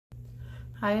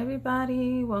Hi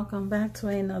everybody, welcome back to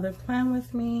another plan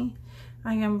with me.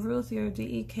 I am Ruth, your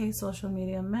DEK social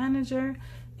media manager,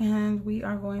 and we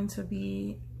are going to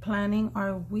be planning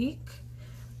our week.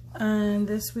 And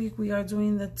this week we are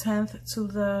doing the 10th to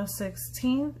the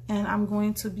 16th, and I'm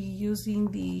going to be using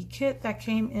the kit that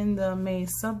came in the May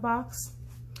sub box.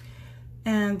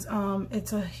 And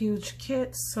it's a huge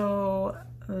kit, so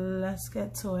let's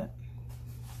get to it.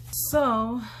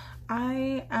 So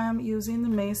I am using the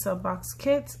May sub box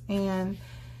kit, and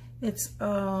it's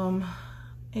a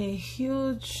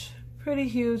huge, pretty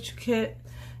huge kit.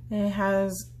 It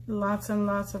has lots and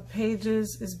lots of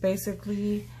pages. It's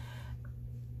basically,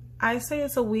 I say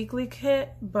it's a weekly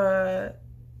kit, but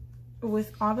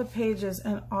with all the pages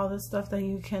and all the stuff that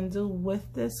you can do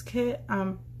with this kit,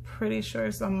 I'm pretty sure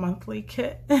it's a monthly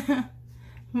kit.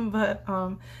 But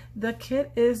the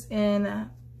kit is in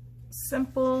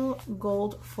simple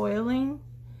gold foiling,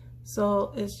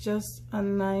 so it's just a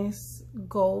nice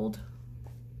gold,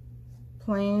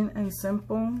 plain and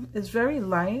simple. It's very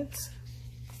light,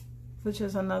 which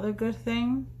is another good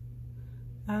thing.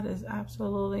 That is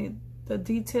absolutely, the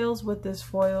details with this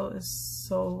foil is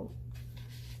so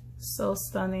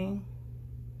stunning.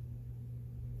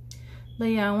 But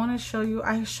yeah, I want to show you,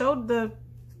 I showed the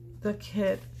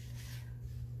kit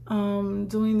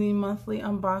doing the monthly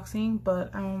unboxing,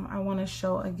 but I want to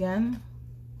show again,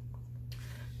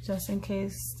 just in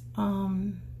case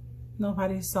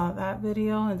nobody saw that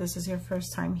video and this is your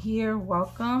first time here.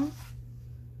 Welcome.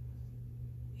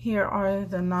 Here are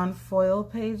the non-foil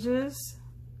pages.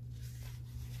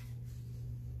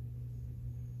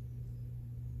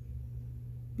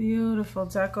 Beautiful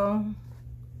deco.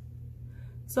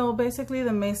 So basically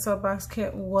the May sub box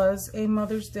kit was a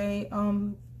Mother's Day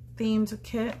themed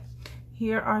kit.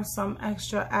 Here are some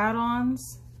extra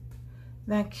add-ons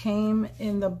that came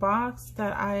in the box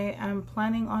that I am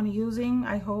planning on using.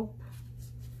 I hope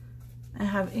I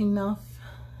have enough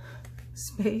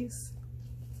space.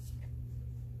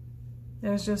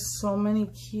 There's just so many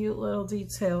cute little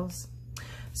details.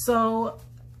 So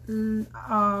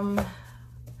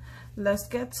let's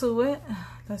get to it.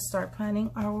 Let's start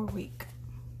planning our week.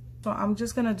 So I'm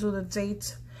just gonna do the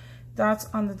date dots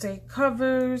on the date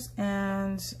covers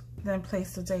and then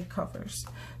place the date covers.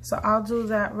 So I'll do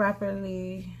that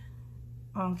rapidly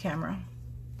on camera.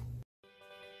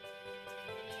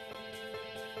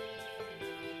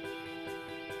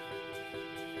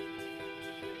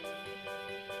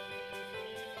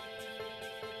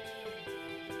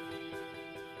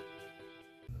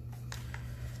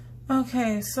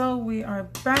 Okay, so we are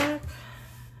back.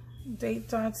 Date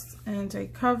dots and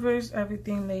date covers,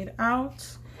 everything laid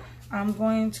out. I'm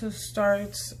going to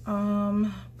start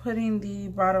putting the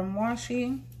bottom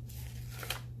washi.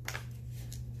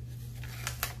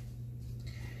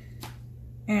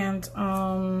 And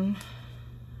I'm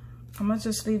gonna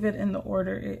just leave it in the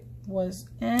order it was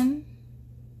in.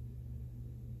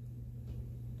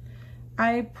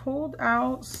 I pulled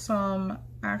out some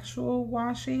actual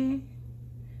washi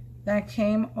that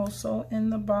came also in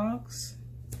the box.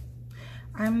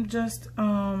 I'm just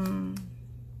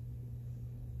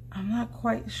I'm not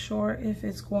quite sure if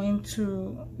it's going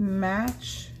to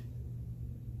match.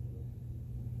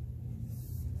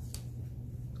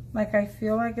 Like, I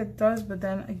feel like it does, but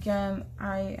then again,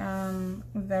 I am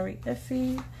very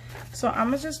iffy. So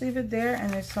I'm gonna just leave it there,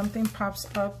 and if something pops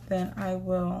up, then I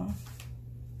will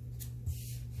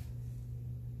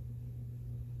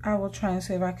try and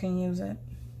see if I can use it.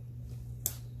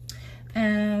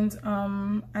 And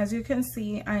as you can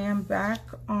see, I am back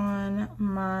on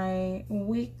my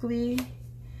weekly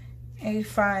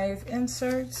A5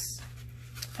 inserts.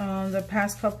 The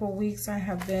past couple weeks I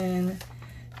have been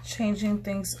changing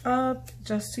things up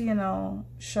just to, you know,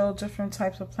 show different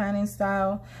types of planning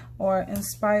style or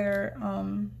inspire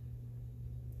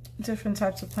different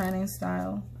types of planning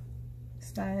styles.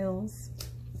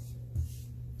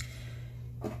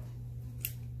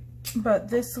 But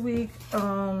this week,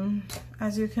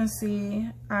 as you can see,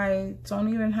 I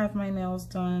don't even have my nails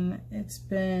done. It's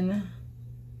been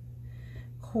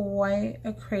quite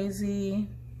a crazy,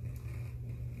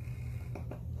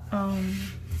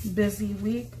 busy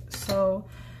week. So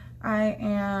I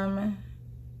am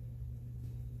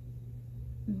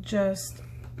just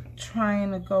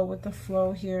trying to go with the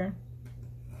flow here.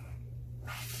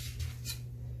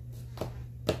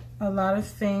 A lot of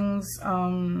things,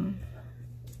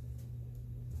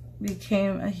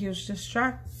 became a huge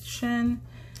distraction.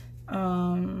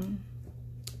 You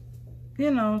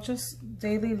know, just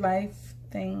daily life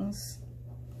things.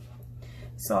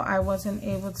 So I wasn't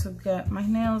able to get my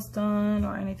nails done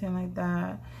or anything like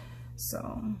that.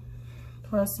 So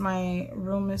Plus my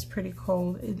room is pretty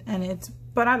cold,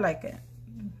 but I like it.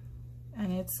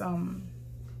 And it's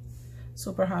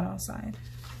super hot outside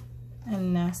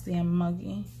and nasty and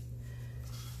muggy.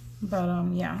 But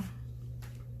yeah.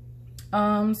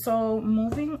 So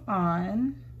moving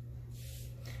on,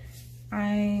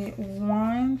 I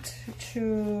want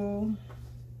to,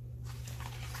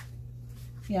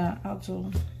 yeah,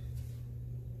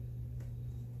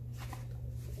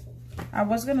 I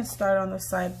was gonna start on the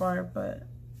sidebar, but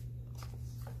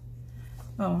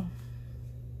oh,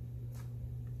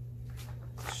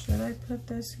 should I put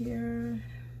this here?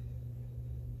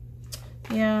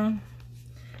 Yeah,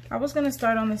 I was gonna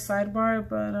start on the sidebar,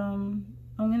 but I'm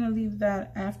gonna leave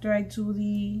that after I do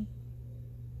the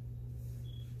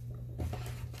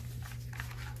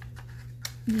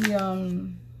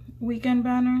weekend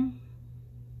banner.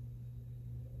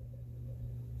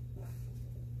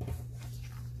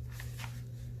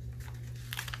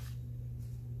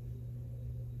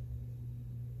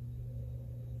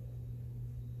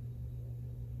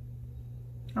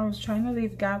 I was trying to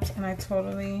leave gaps and I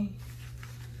totally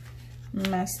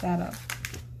messed that up.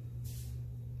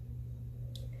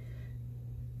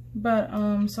 But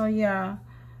so yeah,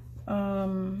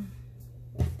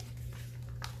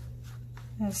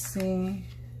 let's see.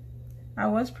 I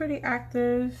was pretty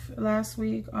active last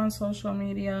week on social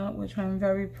media, which I'm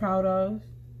very proud of.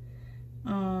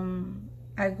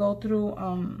 I go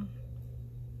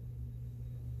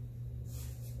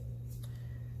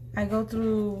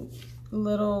through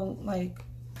little, like,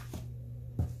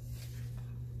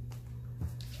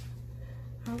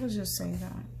 I would just say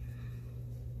that.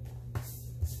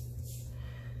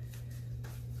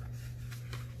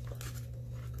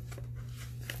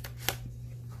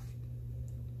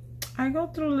 I go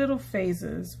through little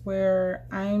phases where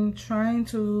I'm trying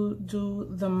to do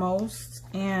the most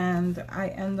and I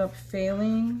end up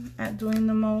failing at doing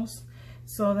the most.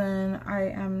 So then I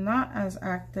am not as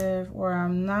active, or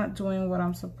I'm not doing what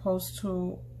I'm supposed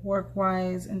to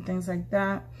work-wise and things like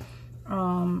that.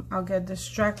 I'll get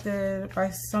distracted by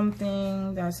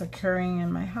something that's occurring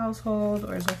in my household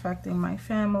or is affecting my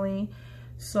family.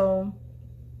 So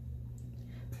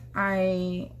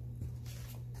I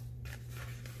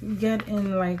get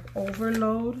in like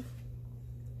overload,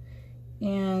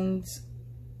 and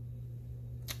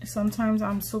sometimes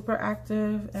I'm super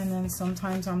active and then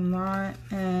sometimes I'm not,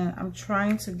 and I'm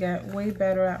trying to get way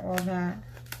better at all that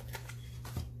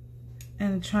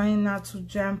and trying not to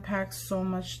jam-pack so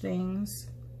much things.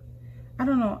 I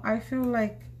don't know, I feel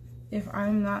like if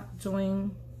I'm not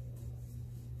doing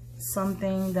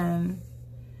something, then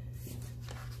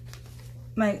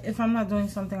like if I'm not doing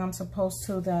something I'm supposed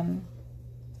to, then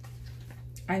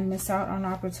I miss out on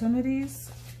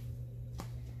opportunities,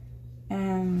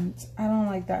 and I don't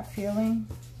like that feeling.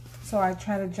 So I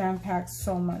try to jam pack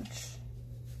so much.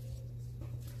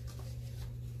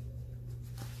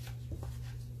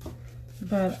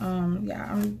 But yeah,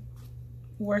 I'm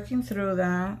working through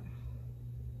that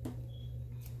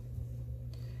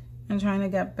and trying to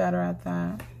get better at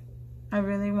that. I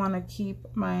really want to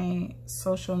keep my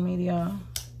social media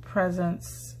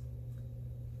presence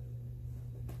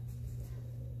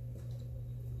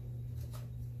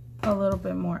a little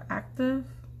bit more active,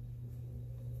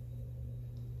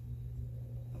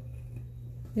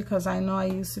 because I know I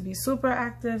used to be super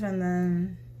active and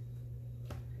then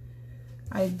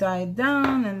I died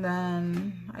down and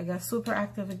then I got super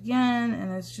active again,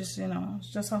 and it's just, you know,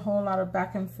 it's just a whole lot of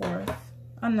back and forth,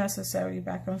 unnecessary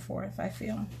back and forth, I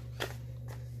feel.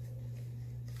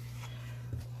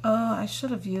 Oh, I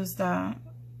should have used that.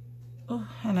 Oh,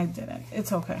 and I didn't.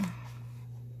 It's okay.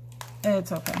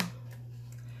 It's okay.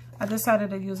 I decided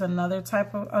to use another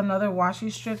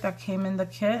washi strip that came in the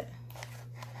kit,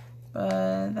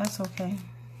 but that's okay.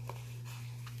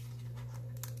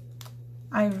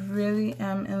 I really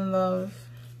am in love,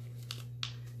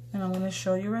 and I'm going to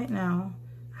show you right now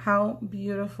how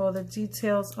beautiful the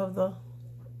details of the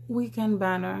weekend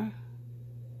banner.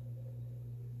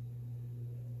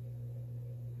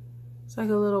 It's like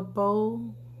a little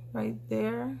bow right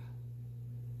there.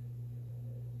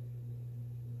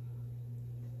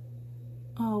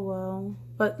 Oh well,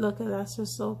 but look at that, that's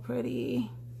just so pretty.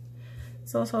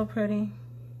 So pretty.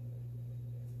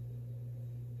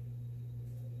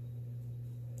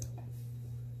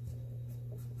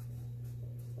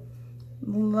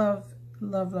 Love,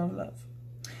 love, love, love.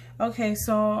 Okay,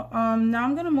 so now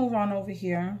I'm gonna move on over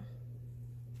here.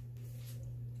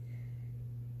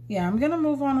 Yeah, I'm gonna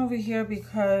move on over here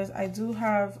because I do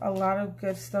have a lot of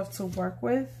good stuff to work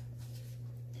with.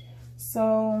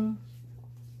 So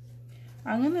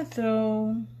I'm gonna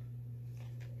throw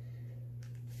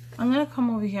I'm going to come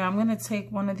over here. I'm going to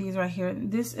take one of these right here.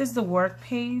 This is the work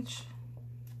page.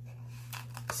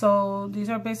 So these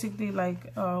are basically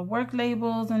like work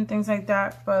labels and things like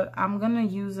that. But I'm going to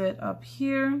use it up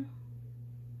here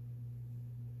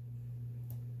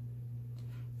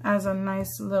as a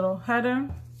nice little header.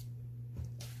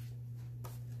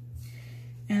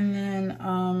 And then,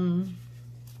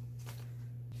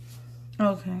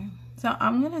 okay. So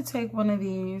I'm going to take one of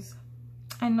these.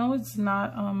 I know it's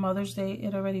not Mother's Day,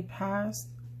 it already passed,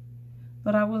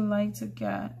 but I would like to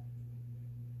get,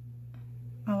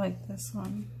 I like this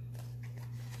one.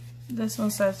 This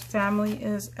one says family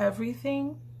is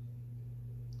everything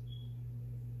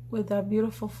with that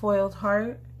beautiful foiled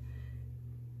heart.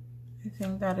 I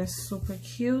think that is super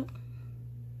cute.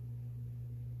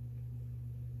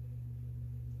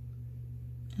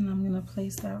 And I'm gonna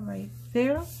place that right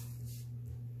there.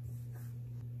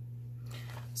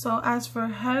 So as for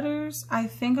headers, I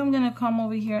think I'm gonna come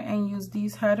over here and use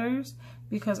these headers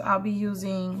because I'll be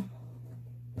using,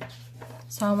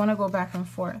 so I wanna go back and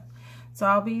forth. So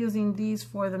I'll be using these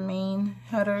for the main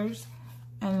headers,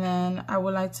 and then I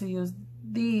would like to use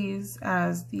these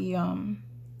as the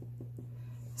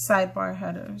sidebar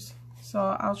headers.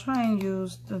 So I'll try and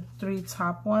use the 3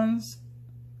 top ones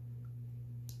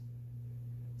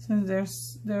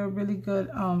since they're really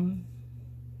good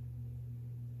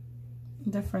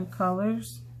different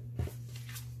colors.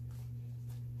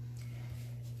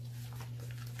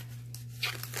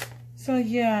 So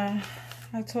yeah,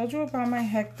 I told you about my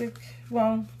hectic,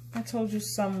 well, I told you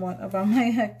somewhat about my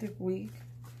hectic week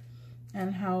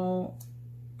and how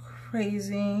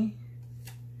crazy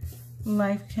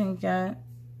life can get.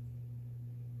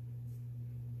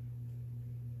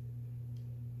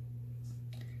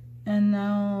 And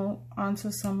now onto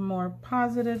some more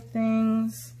positive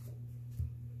things.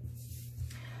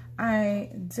 I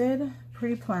did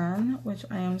pre-plan, which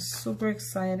I am super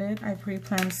excited. I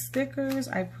pre-planned stickers.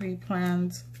 I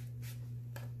pre-planned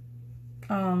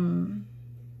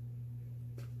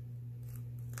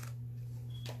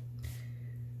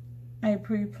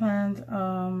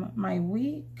my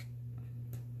week.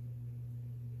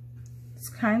 It's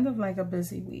kind of like a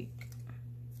busy week.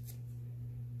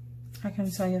 I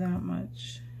can tell you that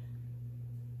much.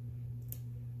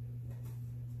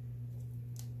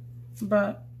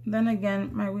 But then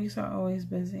again, my weeks are always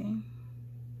busy.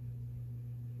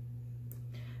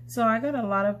 So I got a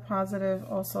lot of positive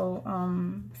also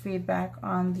feedback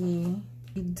on the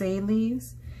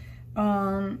dailies.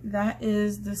 That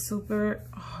is the super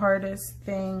hardest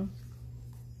thing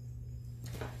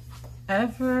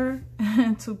ever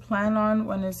to plan on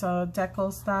when it's a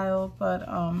deco style, but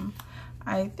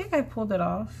I think I pulled it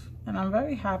off and I'm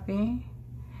very happy.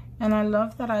 And I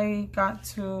love that I got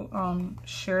to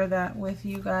share that with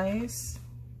you guys.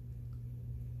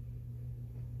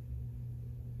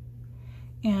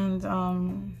 And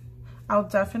I'll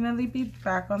definitely be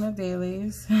back on the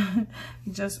dailies.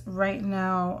 Just right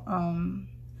now,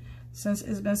 since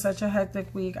it's been such a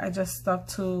hectic week, I just stuck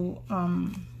to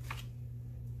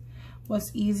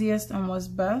what's easiest and what's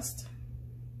best,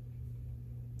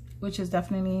 which is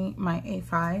definitely my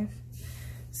A5.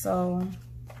 So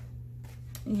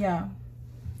yeah,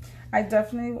 I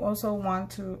definitely also want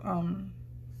to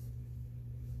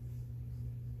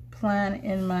plan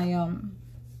in my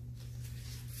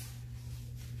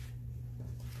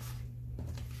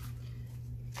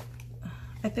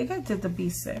I think I did the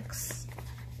B6,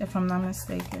 if I'm not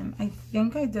mistaken. I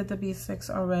think I did the B6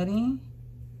 already.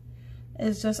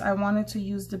 It's just I wanted to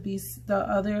use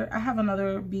I have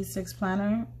another B6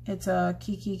 planner. It's a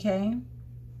Kiki K.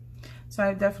 So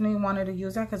I definitely wanted to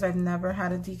use that because I've never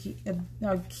had a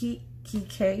Kiki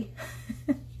K.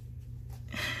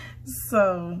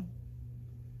 So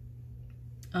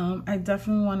I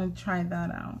definitely want to try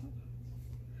that out.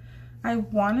 I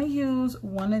want to use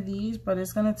one of these, but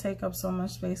it's going to take up so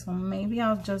much space. So maybe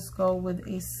I'll just go with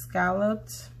a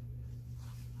scalloped.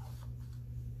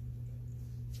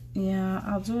 Yeah,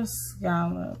 I'll do a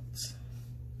scalloped.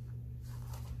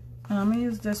 And I'm going to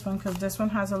use this one because this one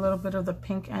has a little bit of the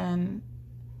pink and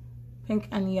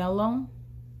yellow.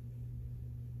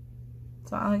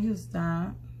 So I'll use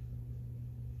that.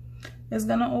 It's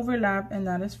going to overlap and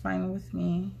that is fine with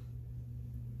me.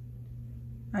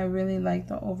 I really like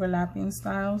the overlapping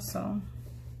style. So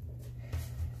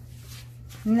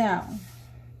now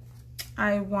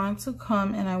I want to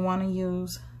come and I want to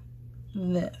use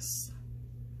this.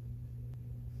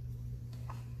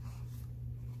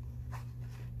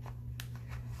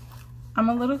 I'm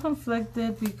a little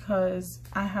conflicted because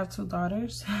I have 2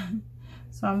 daughters.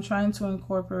 So I'm trying to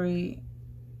incorporate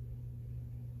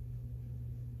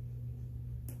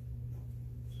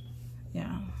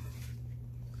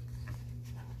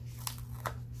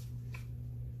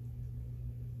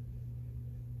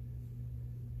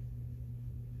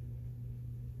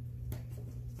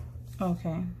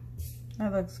Okay,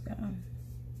 that looks good.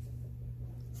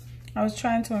 I was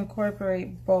trying to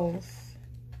incorporate both.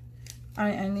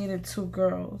 I needed 2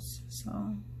 girls,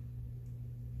 so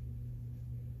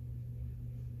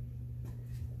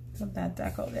put that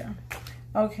deco there.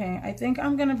 Okay, I think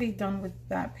I'm gonna be done with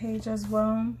that page as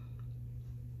well.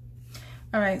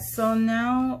 All right, so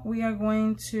now we are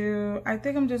going to, I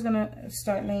think I'm just gonna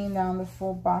start laying down the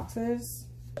full boxes.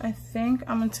 I think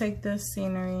I'm gonna take this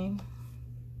scenery.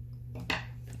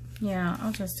 Yeah,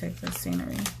 I'll just take this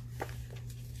scenery.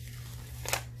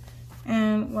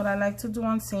 And what I like to do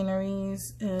on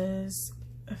sceneries is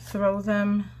throw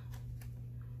them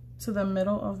to the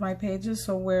middle of my pages,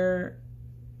 so where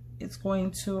it's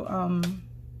going to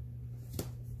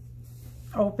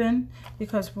open,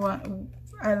 because what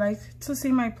I like to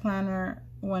see my planner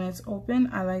when it's open,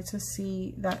 I like to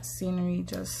see that scenery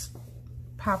just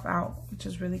pop out, which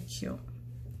is really cute.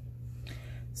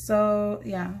 So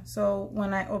yeah, so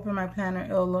when I open my planner,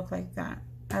 it'll look like that.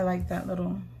 I like that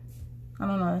little, I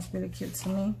don't know, that's really cute to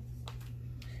me.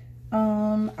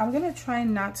 I'm gonna try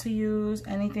not to use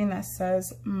anything that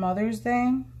says Mother's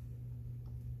Day.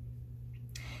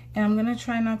 And I'm gonna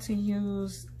try not to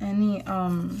use any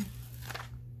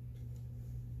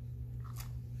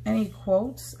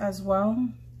quotes as well.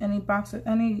 Any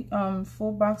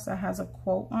full box that has a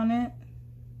quote on it.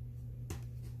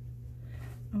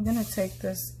 I'm gonna take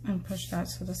this and push that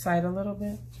to the side a little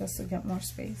bit just to get more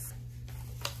space.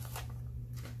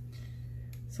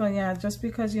 So yeah, just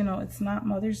because, you know, it's not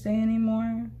Mother's Day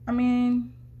anymore, I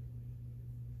mean,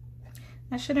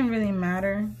 that shouldn't really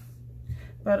matter.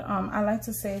 But I like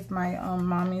to save my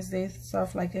Mommy's Day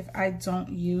stuff. Like if I don't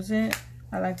use it,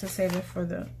 I like to save it for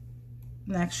the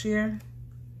next year,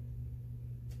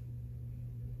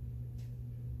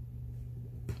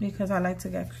 because I like to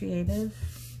get creative.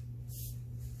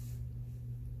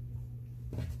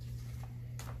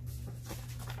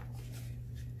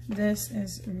 This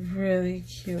is really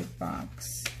cute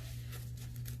box.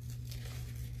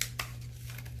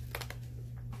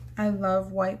 I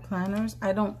love white planners.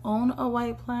 I don't own a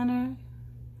white planner,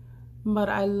 but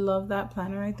I love that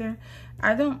planner right there.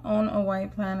 I don't own a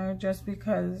white planner just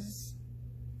because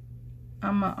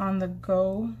I'm on the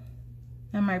go,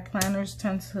 and my planners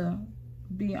tend to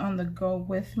be on the go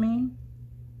with me.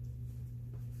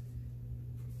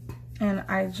 And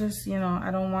I just, you know,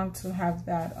 I don't want to have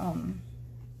that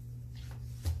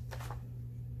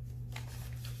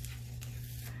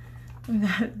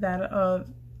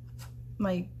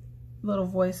like little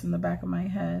voice in the back of my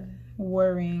head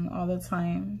worrying all the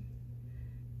time.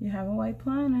 You have a white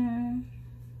planner,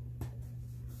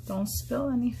 don't spill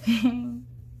anything.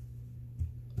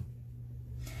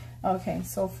 Okay,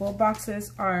 so full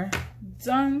boxes are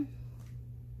done.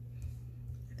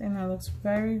 I think that looks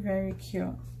very, very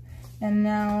cute. And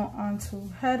now on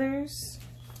to headers.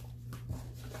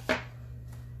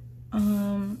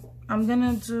 I'm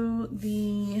gonna do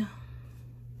the,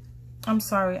 I'm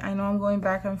sorry, I know I'm going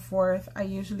back and forth. I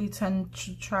usually tend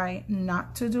to try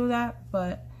not to do that,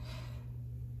 but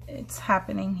it's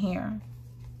happening here.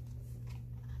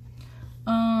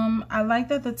 I like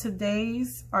that the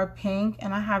todays are pink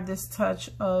and I have this touch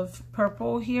of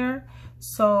purple here,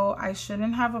 so I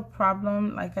shouldn't have a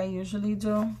problem like I usually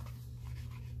do.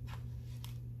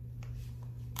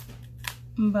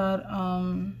 But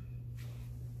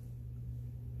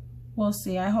we'll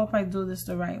see. I hope I do this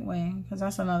the right way, because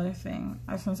that's another thing.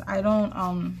 Since I don't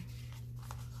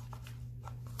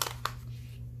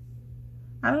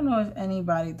know if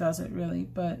anybody does it really,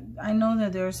 but I know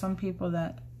that there are some people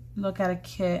that look at a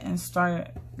kit and start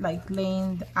like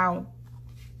laying out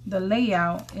the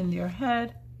layout in their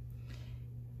head,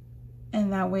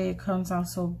 and that way it comes out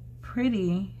so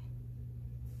pretty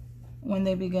when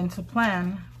they begin to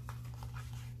plan.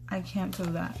 I can't do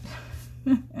that.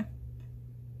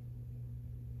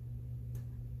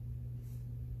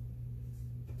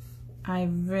 I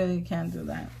really can't do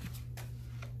that.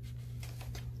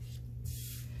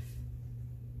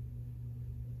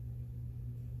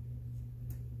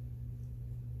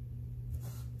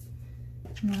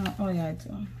 No, oh yeah, I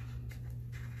do.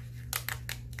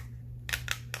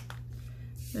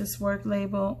 This work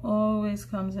label always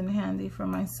comes in handy for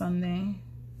my Sunday,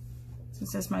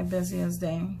 since it's my busiest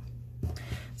day.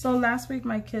 So last week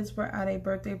my kids were at a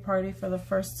birthday party for the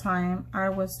first time. I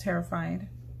was terrified.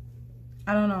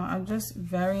 I don't know, I'm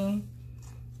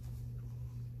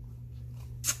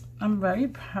very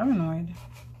paranoid.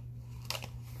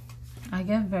 I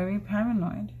get very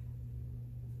paranoid.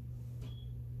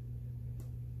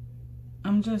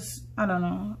 I don't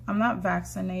know, I'm not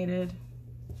vaccinated,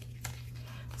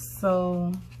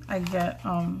 so I get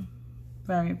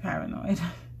very paranoid.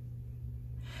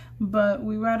 But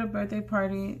we were at a birthday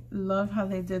party. Love how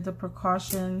they did the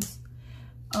precautions.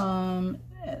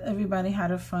 Everybody had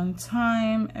a fun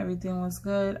time. Everything was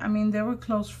good. I mean, they were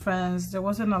close friends. There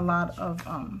wasn't a lot of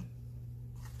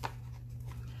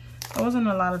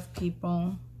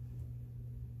people.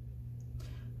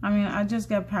 I mean, I just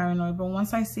get paranoid, but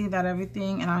once I see that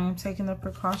everything, and I am taking the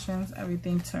precautions, I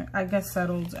get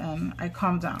settled and I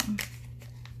calm down.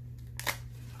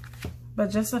 But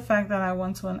just the fact that I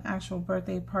went to an actual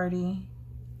birthday party,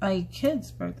 a kid's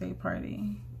birthday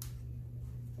party,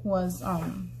 was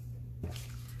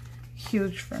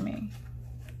huge for me.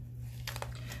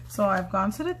 So I've gone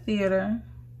to the theater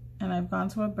and I've gone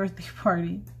to a birthday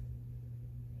party.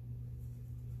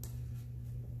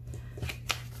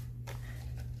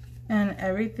 And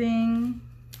everything,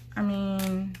 I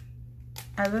mean,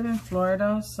 I live in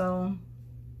Florida, so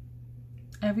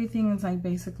everything is like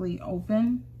basically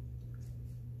open.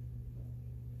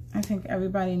 I think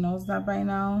everybody knows that by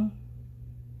now.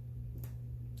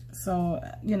 So,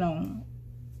 you know,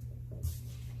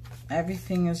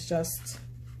 everything is just,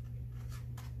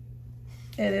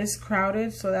 it is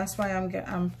crowded, so that's why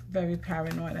I'm very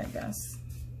paranoid, I guess.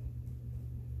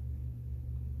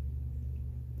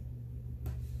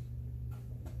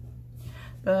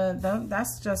 But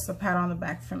that's just a pat on the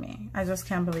back for me. I just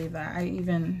can't believe that I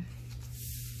even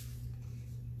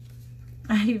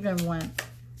went.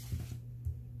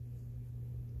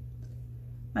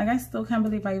 Like, I still can't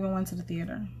believe I even went to the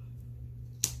theater.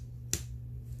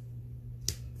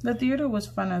 The theater was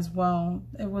fun as well.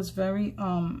 It was very,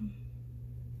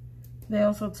 they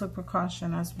also took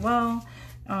precaution as well.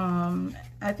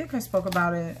 I think I spoke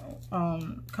about it a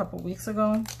couple weeks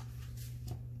ago.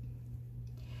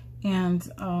 And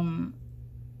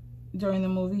during the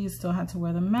movie, you still had to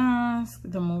wear the mask.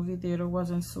 The movie theater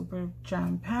wasn't super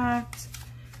jam-packed.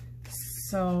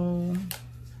 So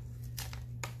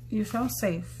you felt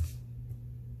safe.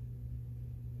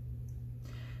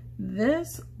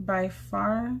 This by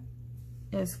far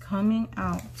is coming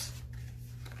out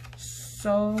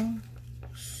so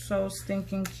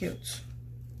stinking cute.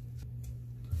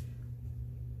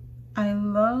 I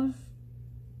love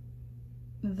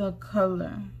the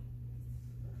color,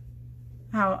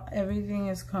 how everything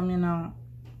is coming out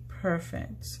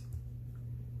perfect.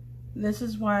 This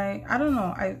is why, I don't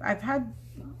know, I've had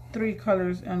 3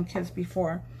 colors on kids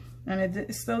before, and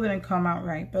it still didn't come out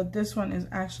right, but this one is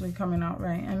actually coming out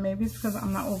right, and maybe it's because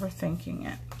I'm not overthinking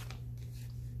it.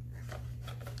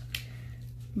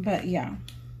 But yeah.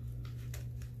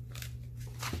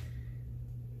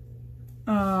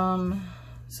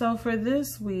 So for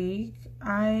this week,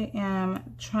 I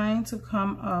am trying to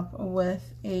come up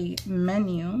with a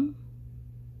menu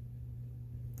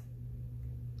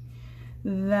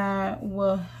that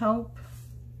will help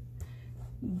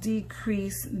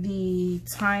decrease the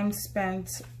time spent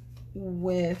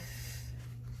with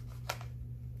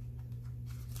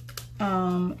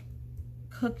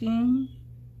cooking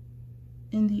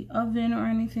in the oven or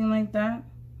anything like that.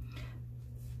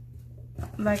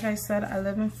 Like I said, I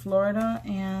live in Florida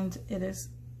and it is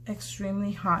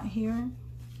extremely hot here.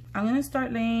 I'm gonna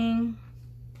start laying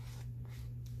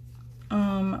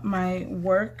my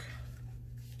work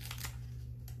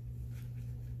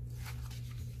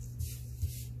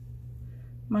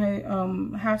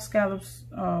half scallops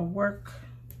work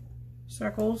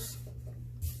circles.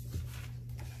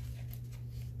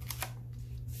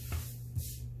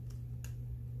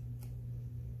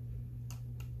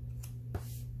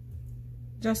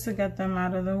 Just to get them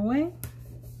out of the way.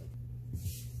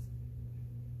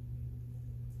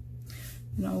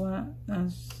 You know what?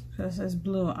 Because it's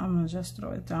blue, I'm gonna just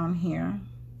throw it down here.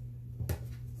 I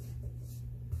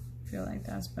feel like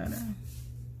that's better.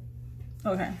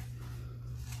 Okay.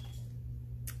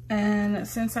 And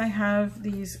since I have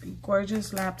these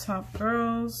gorgeous laptop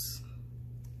girls,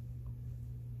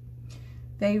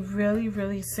 they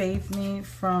really saved me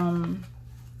from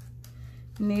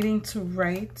needing to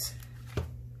write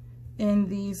in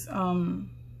these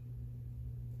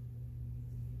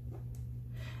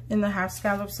in the half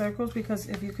scallop circles, because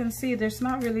if you can see, there's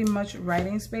not really much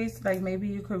writing space. Like maybe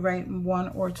you could write 1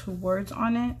 or 2 words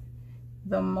on it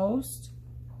the most,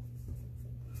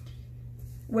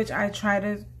 which I try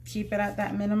to keep it at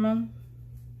that minimum,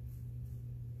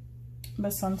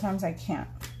 but sometimes I can't.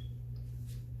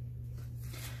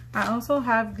 I also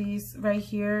have these right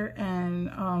here, and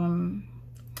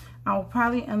I'll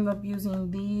probably end up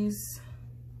using these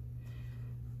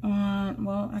on,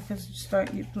 well, I can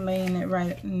start laying it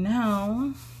right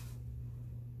now.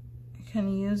 I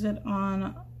can use it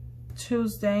on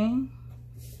Tuesday,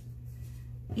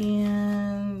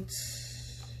 and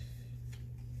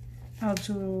I'll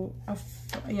do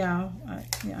yeah,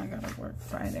 I gotta work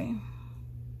Friday.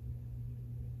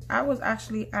 I was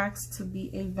actually asked to be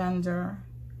a vendor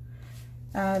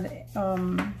at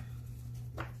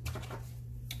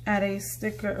a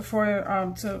sticker for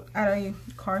at a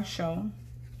car show.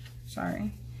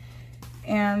 Sorry.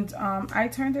 And I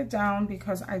turned it down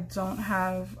because I don't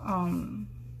have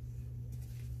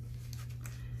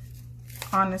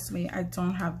honestly, I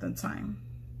don't have the time.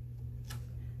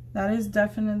 That is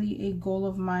definitely a goal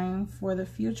of mine for the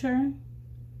future.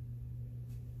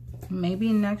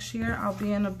 Maybe next year I'll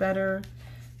be in a better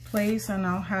place and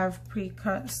I'll have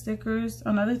pre-cut stickers.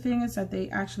 Another thing is that they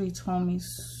actually told me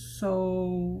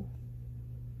so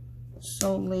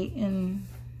late in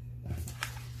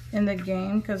the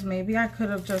game, because maybe I could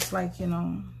have just, like, you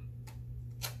know,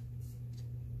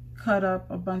 cut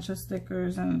up a bunch of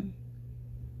stickers,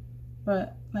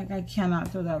 but like I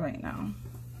cannot do that right now.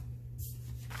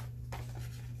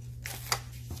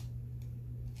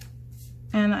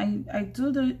 And I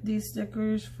do these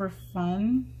stickers for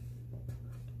fun,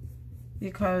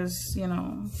 because, you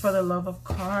know, for the love of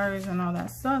cars and all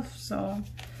that stuff. So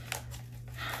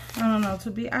I don't know,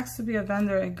 to be asked to be a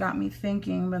vendor, it got me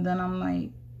thinking, but then I'm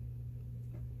like,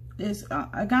 it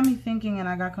got me thinking and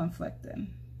I got conflicted.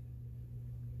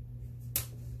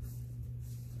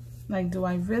 Like, do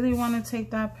I really want to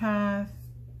take that path?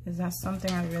 Is that something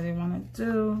I really want to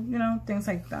do? You know, things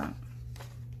like that.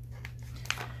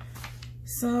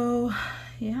 So,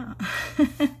 yeah.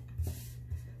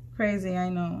 Crazy, I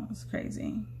know, it's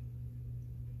crazy.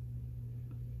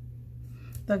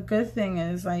 The good thing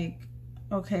is, like,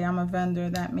 okay, I'm a vendor.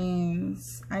 That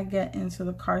means I get into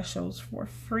the car shows for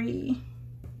free.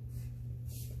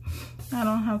 I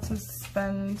don't have to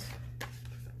spend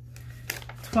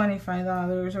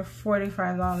 $25 or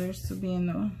 $45 to be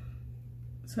in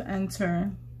to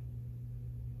enter.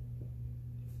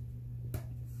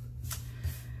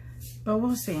 But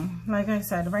we'll see. Like I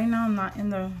said, right now I'm not in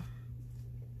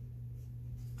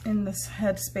this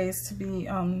headspace to be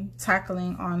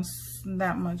tackling on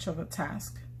that much of a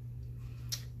task.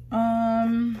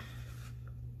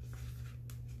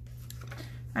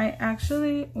 I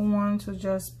actually want to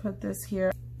just put this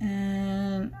here,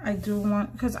 and I do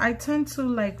want, because I tend to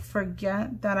like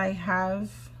forget that I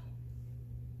have,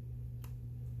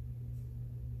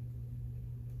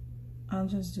 I'll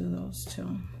just do those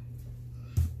two.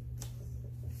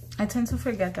 I tend to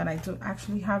forget that I do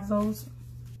actually have those.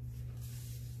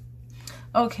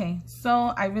 Okay,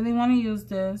 so I really want to use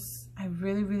this. I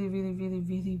really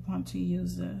want to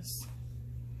use this.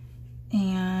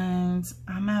 And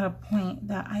I'm at a point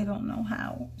that I don't know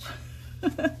how.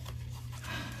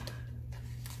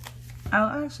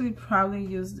 I'll actually probably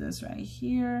use this right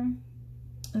here.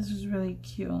 This is really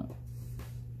cute.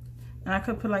 And I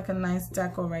could put like a nice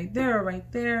deco right there or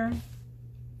right there.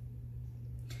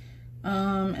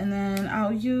 And then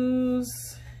I'll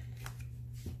use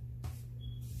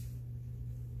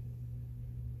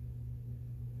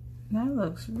that.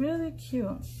 Looks really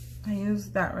cute. I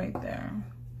use that right there.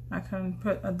 I can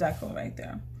put a deco right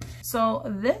there. So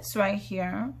this right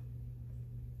here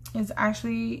is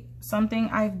actually something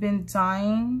I've been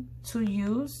dying to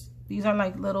use. These are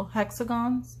like little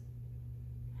hexagons.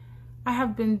 I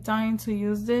have been dying to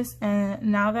use this, and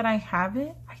now that I have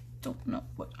it, I don't know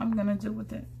what I'm gonna do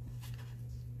with it.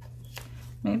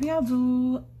 Maybe I'll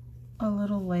do a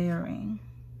little layering.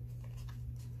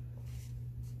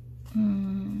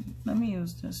 Let me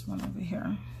use this one over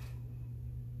here.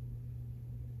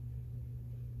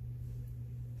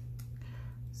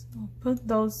 So put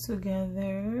those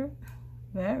together.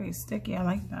 Very sticky, I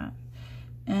like that.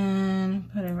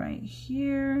 And put it right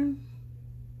here.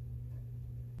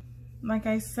 Like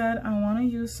I said, I want to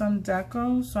use some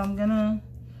deco, so I'm gonna,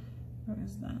 where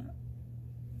is that?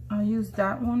 I'll use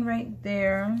that one right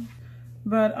there.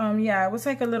 But yeah, it was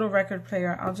like a little record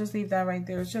player. I'll just leave that right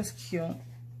there. It's just cute.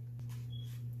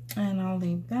 And I'll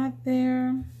leave that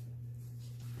there.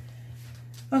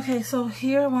 Okay, so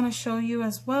here I want to show you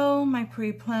as well my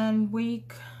pre-planned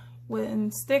week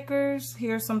with stickers.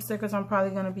 Here's some stickers I'm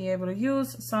probably going to be able to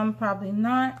use, some probably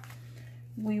not.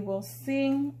 We will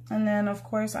see. And then of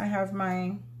course I have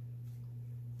my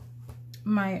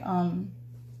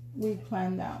week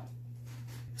planned out.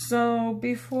 So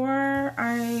before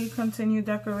I continue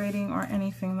decorating or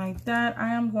anything like that,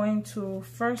 I am going to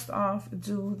first off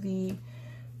do the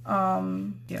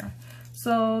here.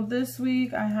 So this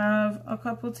week I have a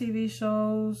couple TV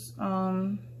shows.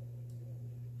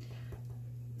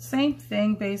 Same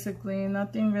thing basically,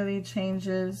 nothing really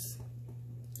changes.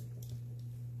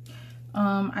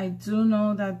 I do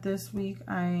know that this week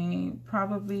I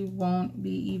probably won't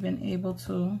be even able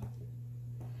to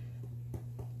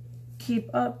keep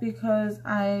up because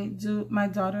my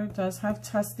daughter does have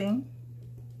testing.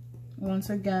 Once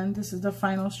again, this is the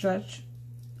final stretch.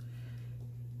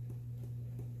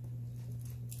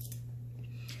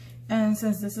 And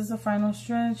since this is the final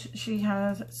stretch, she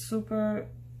has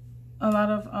a lot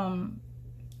of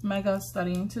mega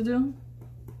studying to do.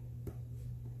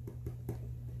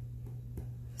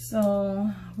 So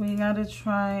we gotta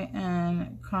try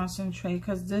and concentrate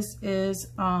because this is,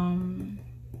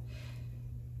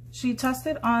 she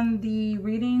tested on the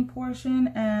reading portion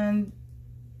and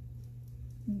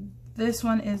this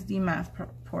one is the math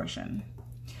portion.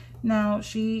 Now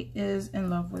she is in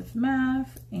love with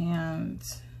math and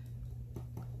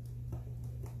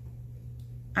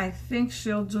I think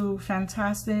she'll do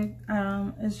fantastic.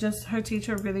 It's just her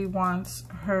teacher really wants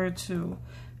her to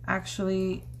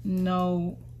actually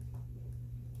know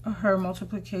her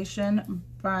multiplication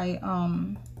by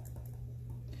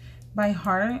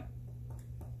heart,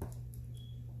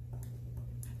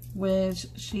 which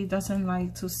she doesn't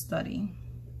like to study.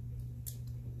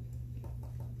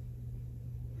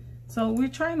 So we're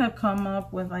trying to come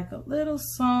up with like a little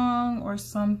song or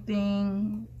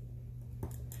something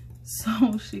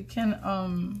so she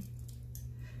can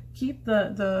keep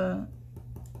the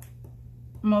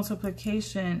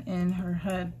multiplication in her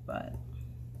head. But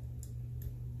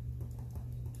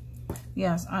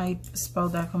yes, I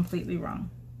spelled that completely wrong.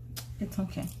 It's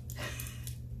okay.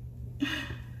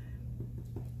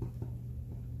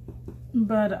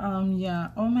 But yeah,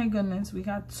 oh my goodness, we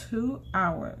got 2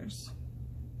 hours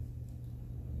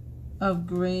of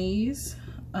Grey's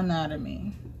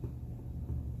Anatomy.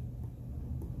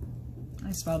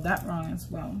 I spelled that wrong as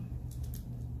well.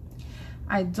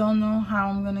 I don't know how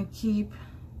I'm gonna keep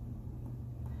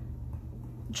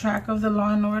track of the Law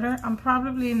and Order. I'm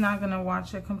probably not gonna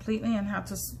watch it completely and have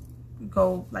to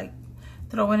go like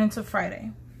throw it into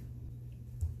Friday,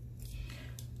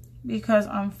 because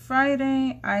on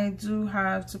Friday I do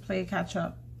have to play catch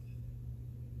up.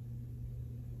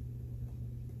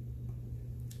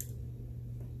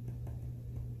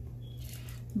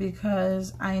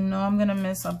 Because I know I'm gonna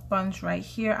miss a bunch right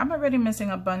here. I'm already missing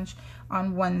a bunch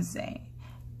on Wednesday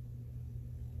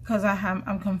because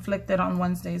I'm conflicted on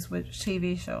Wednesdays with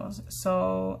TV shows.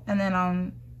 So, and then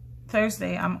on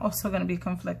Thursday I'm also gonna be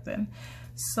conflicted.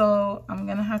 So I'm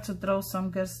gonna have to throw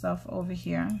some good stuff over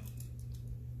here.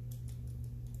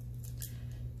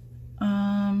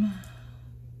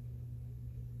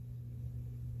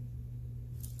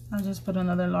 I'll just put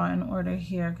another Law and Order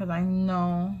here because I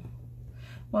know.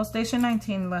 Well, Station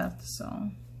 19 left, so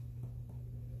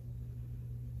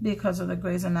because of the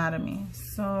Grey's Anatomy.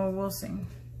 So we'll see.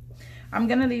 I'm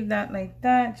gonna leave that like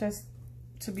that just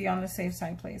to be on the safe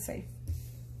side, play it safe.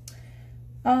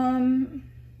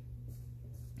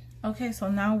 Okay, so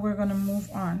now we're gonna move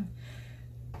on.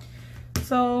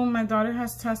 So my daughter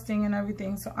has testing and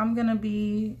everything, so I'm gonna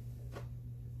be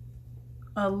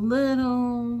a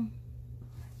little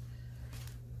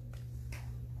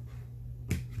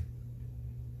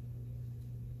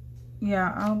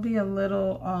I'll be a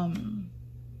little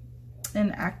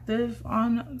inactive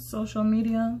on social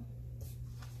media.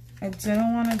 I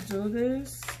didn't want to do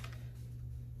this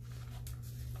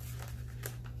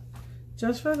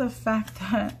just for the fact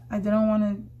that I didn't want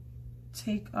to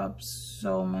take up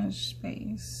so much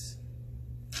space.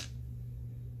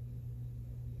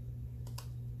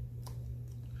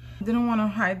 I didn't want to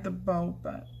hide the bow,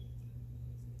 but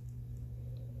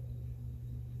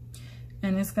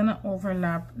and it's gonna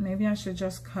overlap. Maybe I should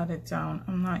just cut it down.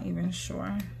 I'm not even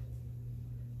sure.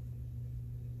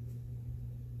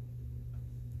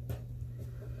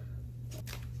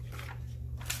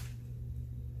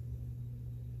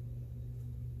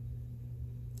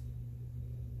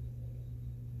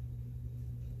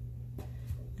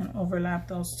 And overlap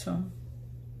those two.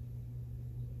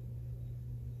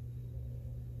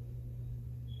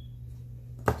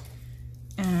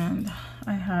 And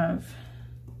I have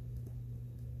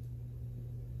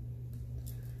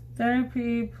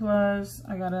therapy plus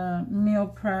I got a meal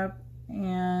prep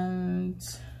and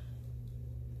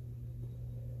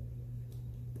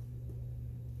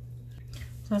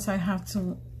plus I have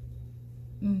to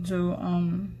do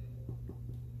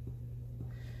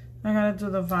I gotta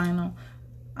do the vinyl.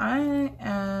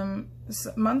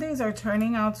 Mondays are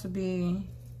turning out to be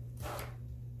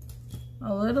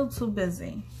a little too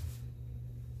busy.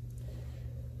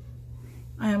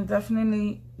 I am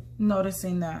definitely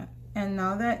noticing that. And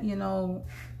now that, you know,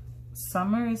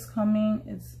 summer is coming,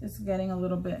 it's getting a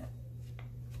little bit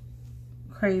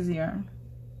crazier.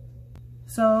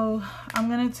 So I'm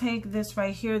gonna take this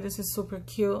right here. This is super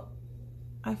cute.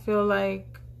 I feel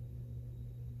like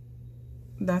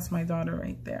That's my daughter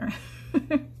right there.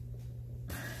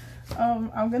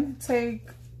 I'm gonna take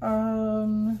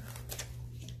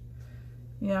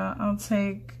yeah, I'll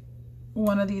take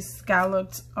one of these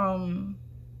scalloped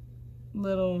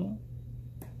little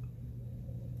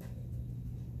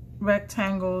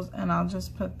rectangles, and I'll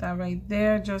just put that right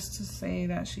there just to say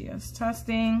that she is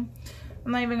testing.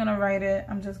 I'm not even gonna write it,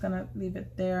 I'm just gonna leave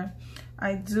it there.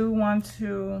 I do want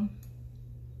to,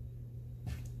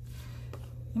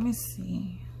 let me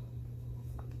see,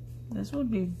 this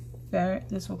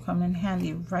will come in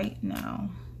handy right now.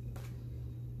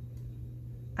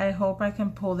 I hope I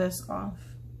can pull this off.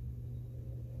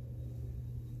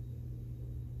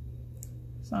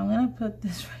 So I'm gonna put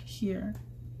this right here.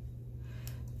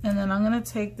 And then I'm gonna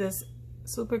take this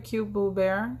super cute Boo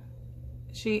Bear.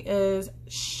 She is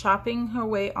shopping her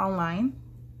way online.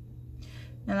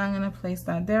 And I'm gonna place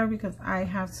that there because I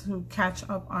have to catch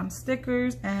up on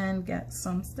stickers and get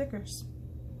some stickers.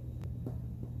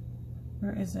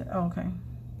 Where is it? Oh, okay.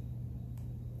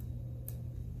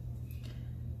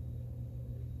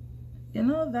 You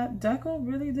know, that decal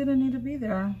really didn't need to be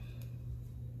there.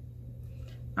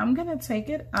 I'm gonna take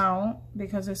it out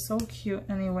because it's so cute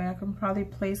anyway. I can probably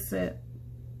place it.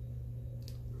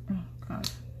 Oh God.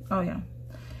 Oh yeah.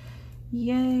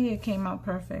 Yay, it came out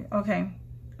perfect. Okay.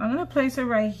 I'm gonna place it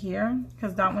right here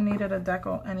because that one needed a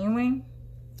decal anyway.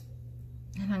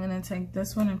 And I'm gonna take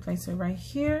this one and place it right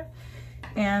here.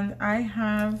 And I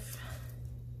have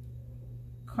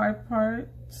card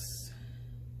parts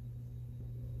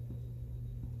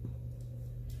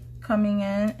coming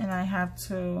in, and I have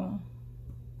to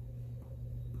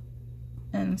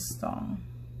install.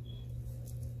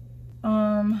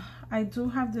 I do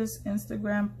have this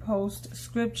Instagram post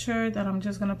scripture that I'm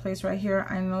just gonna place right here.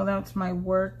 I know that's my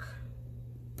work,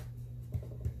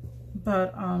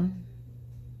 but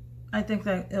I think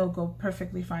that it'll go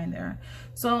perfectly fine there.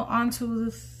 So on to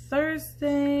the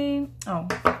Thursday. Oh,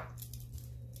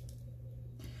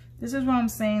 this is what I'm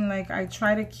saying, like I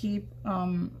try to keep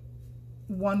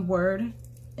one word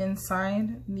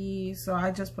inside the, so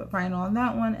I just put vinyl on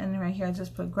that one, and right here I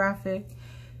just put graphic.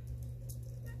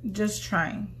 Just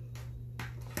trying.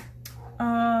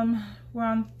 We're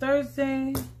on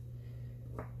Thursday.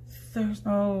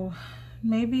 Oh,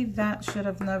 maybe that should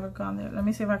have never gone there. Let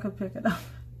me see if I could pick it up.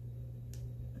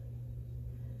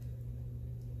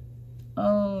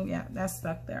 Oh yeah, that's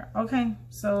stuck there. Okay,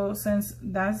 so since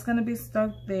that's gonna be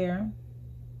stuck there,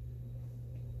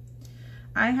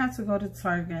 I have to go to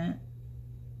Target,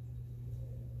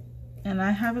 and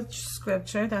I have a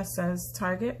scripture that says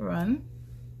Target Run.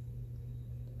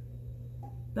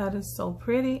 That is so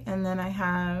pretty. And then I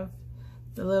have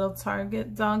the little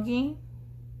Target doggy.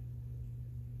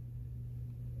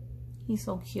 He's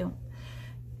so cute.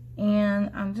 And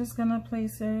I'm just gonna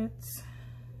place it.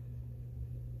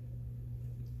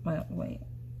 Wait.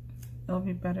 It'll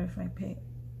be better if I pick.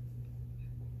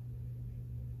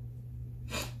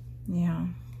 Yeah.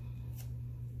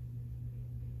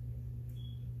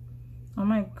 Oh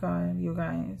my God, you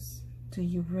guys. Do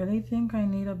you really think I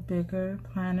need a bigger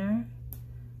planner?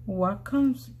 What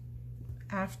comes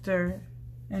after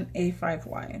an A5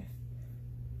 wide?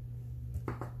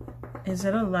 Is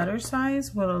it a letter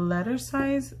size? Will a letter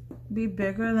size be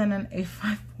bigger than an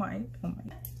A5 wide? Oh my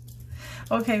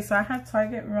God. Okay, so I have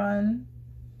Target Run.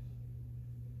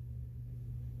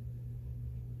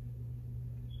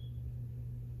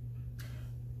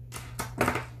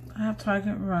 I have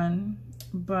Target Run,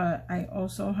 but I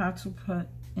also have to put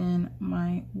in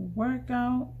my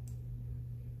workout.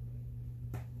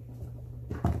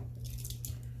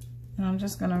 And I'm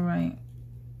just gonna write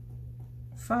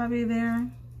Fabi there.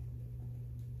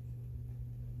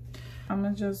 I'm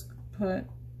gonna just put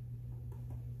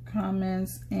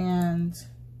comments and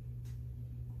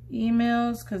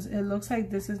emails because it looks like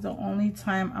this is the only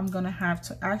time I'm gonna have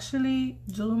to actually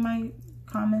do my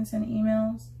comments and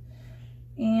emails.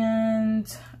 And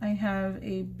I have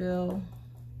a bill.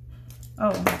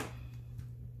 Oh.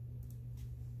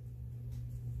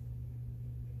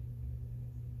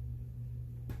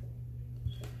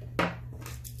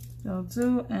 They'll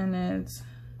do, and it's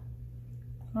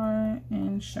car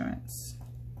insurance.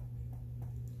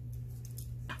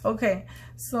 Okay,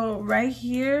 so right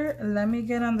here, let me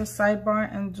get on the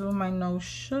sidebar and do my no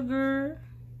sugar.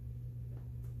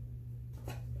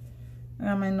 I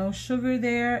got my no sugar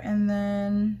there, and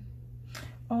then,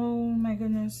 oh my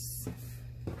goodness.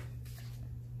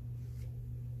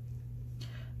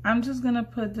 I'm just gonna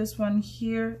put this one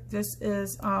here. This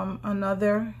is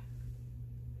another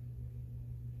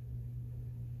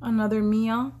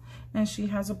Mia, and she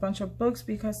has a bunch of books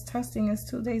because testing is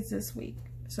 2 days this week.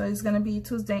 So it's gonna be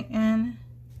Tuesday and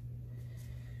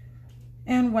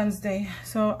and Wednesday.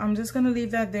 So I'm just gonna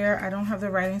leave that there. I don't have the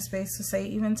writing space to say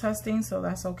even testing, so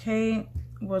that's okay.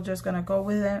 We're just gonna go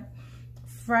with it.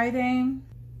 Friday,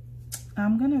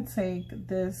 I'm gonna take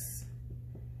this.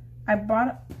 I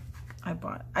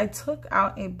took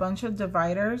out a bunch of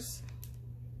dividers.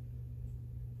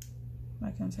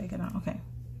 I can take it out. Okay.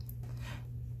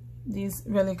 These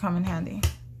really come in handy.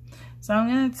 So I'm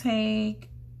gonna take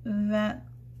that.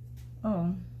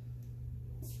 Oh,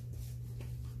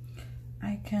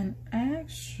 I can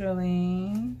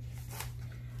actually,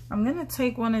 I'm gonna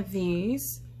take one of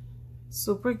these,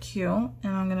 super cute,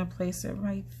 and I'm gonna place it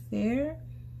right there.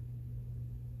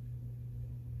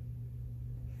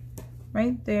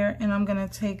 Right there, and I'm gonna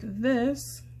take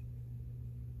this.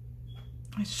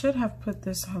 I should have put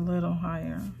this a little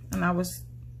higher, and I was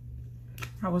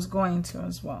going to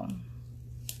as well.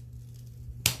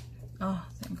 Oh,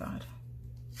 thank God.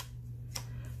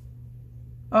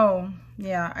 Oh,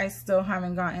 yeah, I still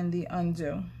haven't gotten the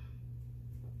undo.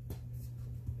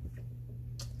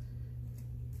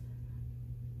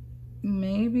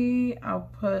 Maybe I'll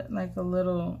put like a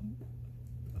little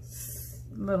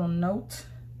note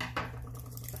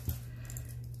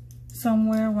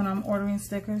somewhere when I'm ordering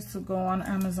stickers to go on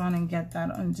Amazon and get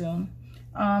that undo.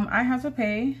 I have to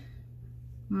pay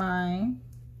my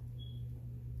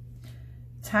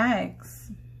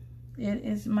tags. It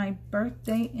is my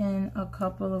birthday in a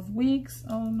couple of weeks.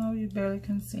 Oh no, you barely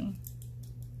can see.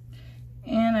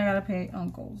 And I gotta pay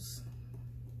Uncle's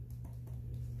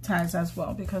tags as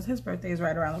well because his birthday is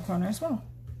right around the corner as well.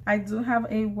 I do have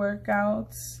a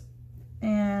workout,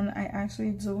 and I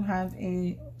actually do have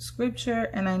a scripture,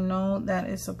 and I know that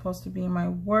it's supposed to be my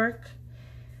work,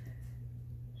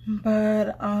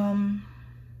 but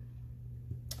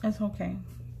it's okay.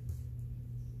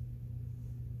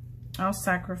 I'll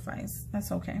sacrifice.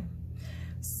 That's okay.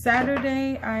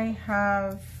 Saturday, I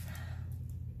have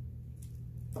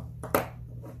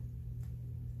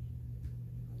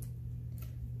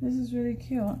this is really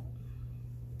cute.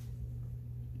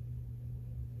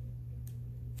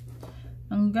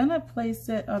 I'm gonna place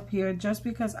it up here just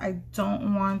because I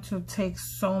don't want to take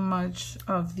so much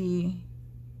of the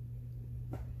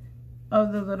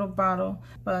little bottle,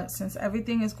 but since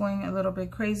everything is going a little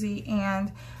bit crazy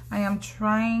and I am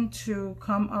trying to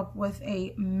come up with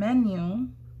a menu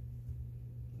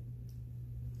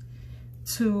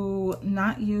to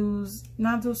not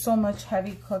do so much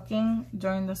heavy cooking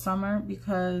during the summer,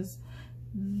 because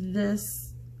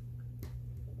this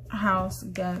house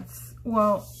gets,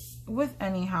 well, with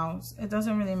any house, it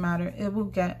doesn't really matter, it will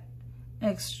get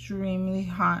extremely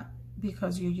hot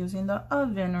because you're using the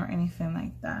oven or anything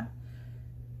like that.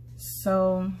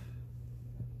 So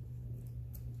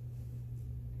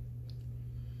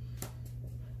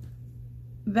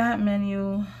that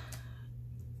menu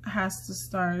has to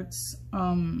start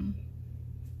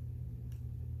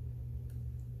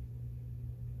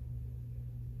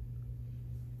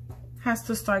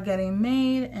getting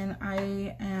made, and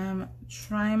I am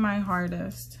trying my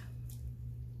hardest.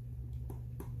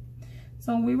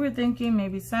 So we were thinking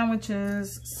maybe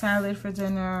sandwiches, salad for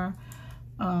dinner,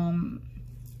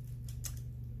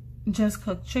 just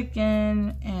cook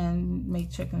chicken and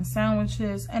make chicken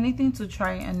sandwiches, anything to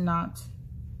try and not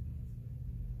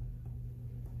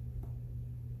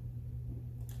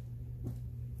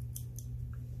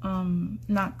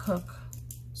cook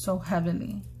so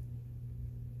heavily.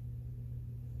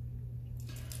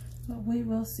 But we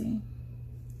will see.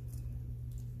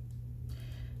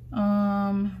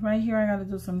 Right here I gotta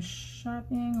do some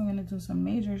shopping. I'm gonna do some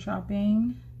major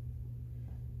shopping.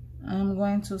 I'm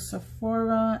going to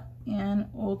Sephora and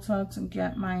Ulta to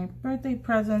get my birthday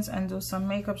presents and do some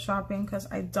makeup shopping because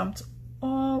I dumped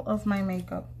all of my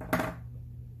makeup.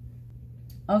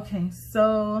 Okay,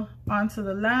 so on to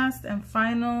the last and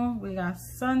final. We got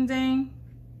Sunday.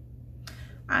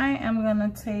 I am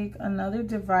gonna take another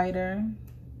divider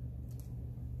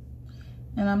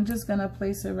and I'm just gonna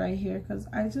place it right here because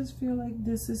I just feel like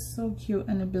this is so cute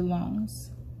and it belongs.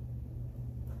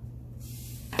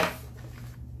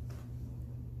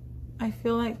 I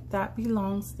feel like that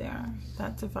belongs there,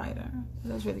 that divider.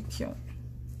 That's really cute.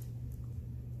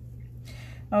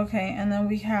 Okay, and then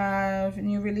we have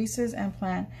new releases and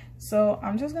plan. So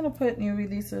I'm just gonna put new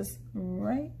releases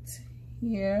right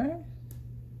here.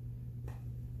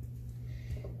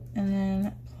 And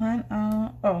then plan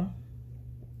out, oh.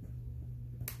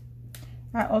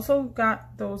 I also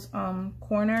got those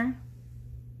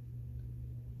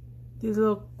these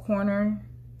little corner,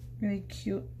 really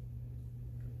cute.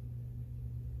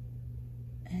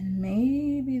 And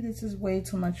maybe this is way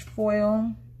too much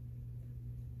foil.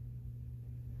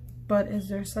 But is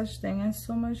there such thing as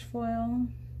so much foil?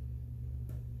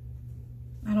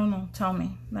 I don't know. Tell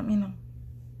me. Let me know.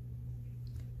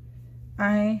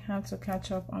 I have to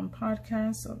catch up on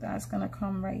podcasts, so that's going to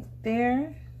come right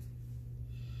there.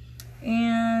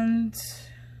 And,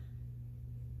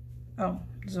 oh,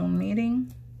 Zoom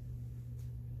meeting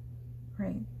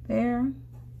right there.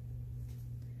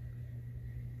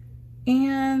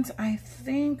 And I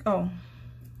think, oh,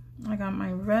 I got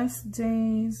my rest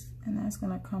days, and that's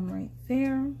going to come right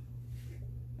there.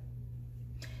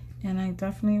 And I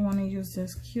definitely want to use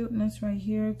this cuteness right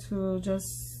here to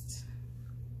just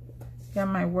get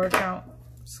my workout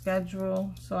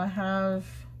schedule. So I have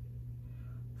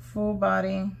full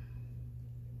body,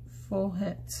 full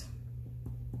hit.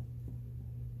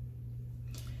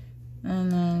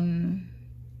 And then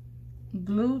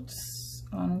glutes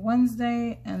on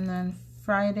Wednesday, and then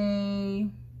Friday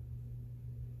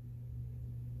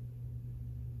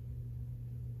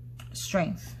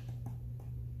strength.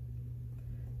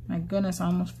 My goodness, I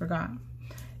almost forgot.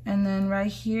 And then right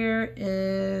here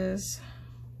is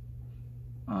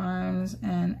arms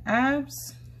and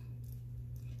abs.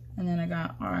 And then I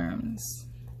got arms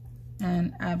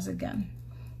and abs again.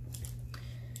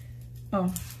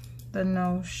 Oh, the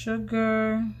no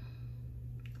sugar.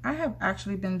 I have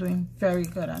actually been doing very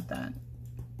good at that.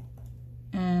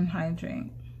 And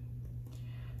hydrate.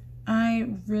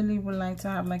 I really would like to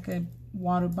have like a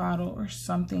water bottle or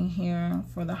something here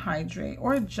for the hydrate,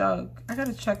 or a jug. I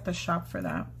gotta check the shop for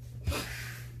that.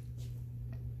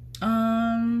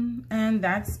 And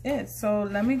that's it. So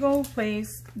let me go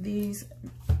place these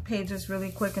pages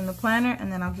really quick in the planner,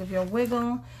 and then I'll give you a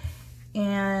wiggle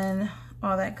and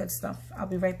all that good stuff. I'll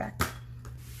be right back.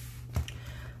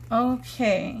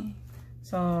 Okay,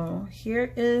 so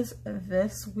here is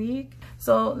this week.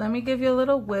 So let me give you a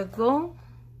little wiggle.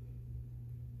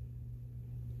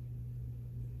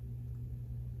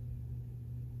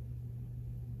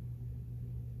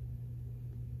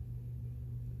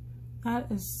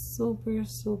 That is super,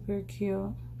 super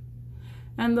cute.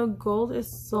 And the gold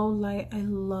is so light. I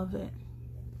love it.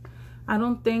 I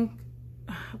don't think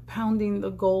pounding the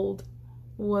gold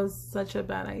was such a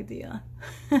bad idea.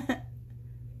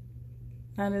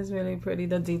 That is really pretty,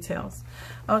 the details.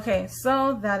 Okay,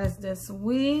 so that is this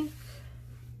week.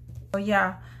 So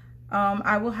yeah,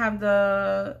 I will have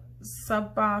the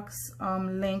sub box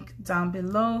link down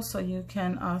below, so you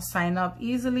can sign up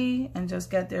easily and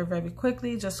just get there very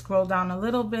quickly. Just scroll down a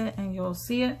little bit and you'll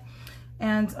see it.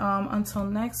 And until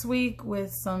next week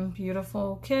with some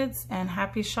beautiful kids, and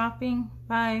happy shopping.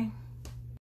 Bye.